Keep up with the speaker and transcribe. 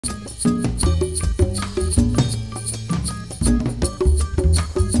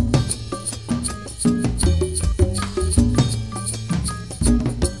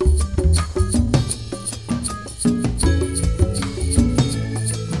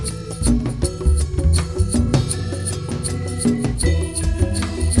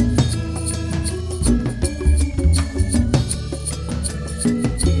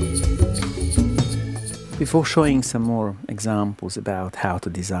Before showing some more examples about how to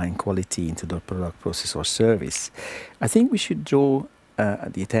design quality into the product, process or service, I think we should draw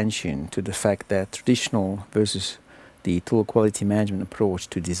the attention to the fact that traditional versus the total quality management approach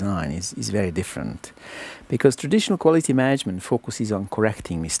to design is very different. Because traditional quality management focuses on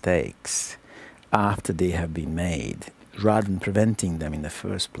correcting mistakes after they have been made, rather than preventing them in the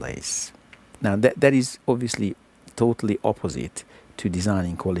first place. Now that is obviously totally opposite to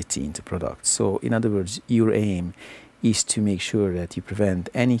designing quality into products. So in other words, your aim is to make sure that you prevent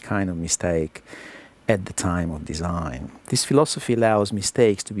any kind of mistake at the time of design. This philosophy allows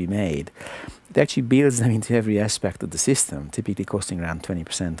mistakes to be made. It actually builds them into every aspect of the system, typically costing around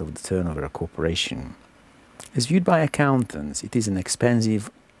 20% of the turnover of a corporation. As viewed by accountants, it is an expensive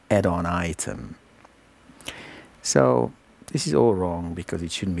add-on item. So this is all wrong because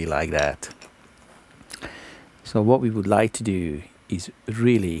it shouldn't be like that. So what we would like to do is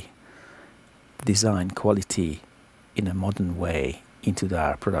really design quality in a modern way into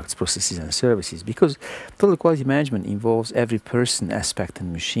our products, processes and services, because total quality management involves every person, aspect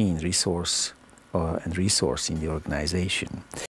and machine, resource in the organization.